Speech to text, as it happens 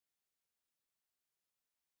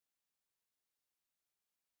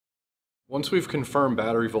Once we've confirmed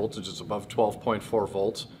battery voltage is above 12.4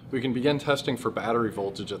 volts, we can begin testing for battery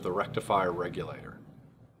voltage at the rectifier regulator.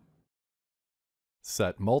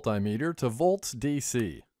 Set multimeter to volts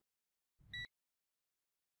DC.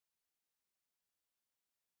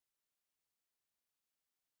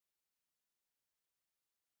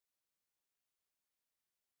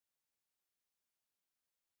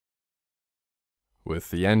 With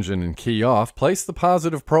the engine and key off, place the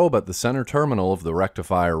positive probe at the center terminal of the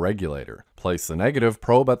rectifier regulator. Place the negative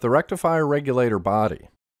probe at the rectifier regulator body.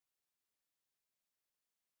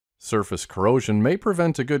 Surface corrosion may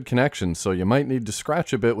prevent a good connection, so you might need to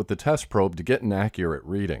scratch a bit with the test probe to get an accurate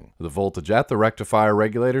reading. The voltage at the rectifier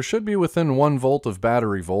regulator should be within 1 volt of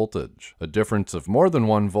battery voltage. A difference of more than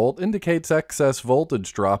 1 volt indicates excess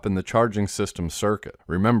voltage drop in the charging system circuit.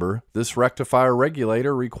 Remember, this rectifier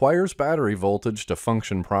regulator requires battery voltage to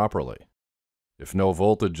function properly. If no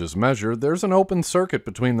voltage is measured, there's an open circuit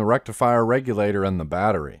between the rectifier regulator and the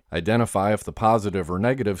battery. Identify if the positive or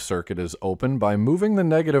negative circuit is open by moving the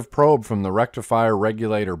negative probe from the rectifier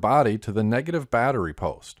regulator body to the negative battery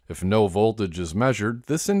post. If no voltage is measured,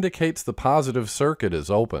 this indicates the positive circuit is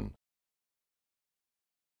open.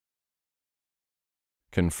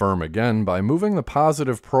 Confirm again by moving the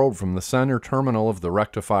positive probe from the center terminal of the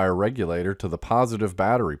rectifier regulator to the positive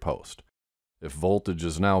battery post. If voltage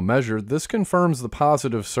is now measured, this confirms the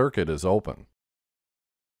positive circuit is open.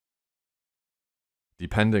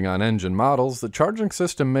 Depending on engine models, the charging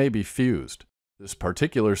system may be fused. This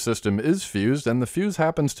particular system is fused and the fuse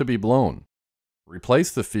happens to be blown.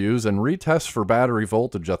 Replace the fuse and retest for battery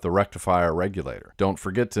voltage at the rectifier regulator. Don't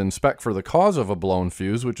forget to inspect for the cause of a blown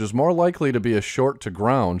fuse, which is more likely to be a short to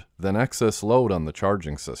ground than excess load on the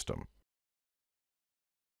charging system.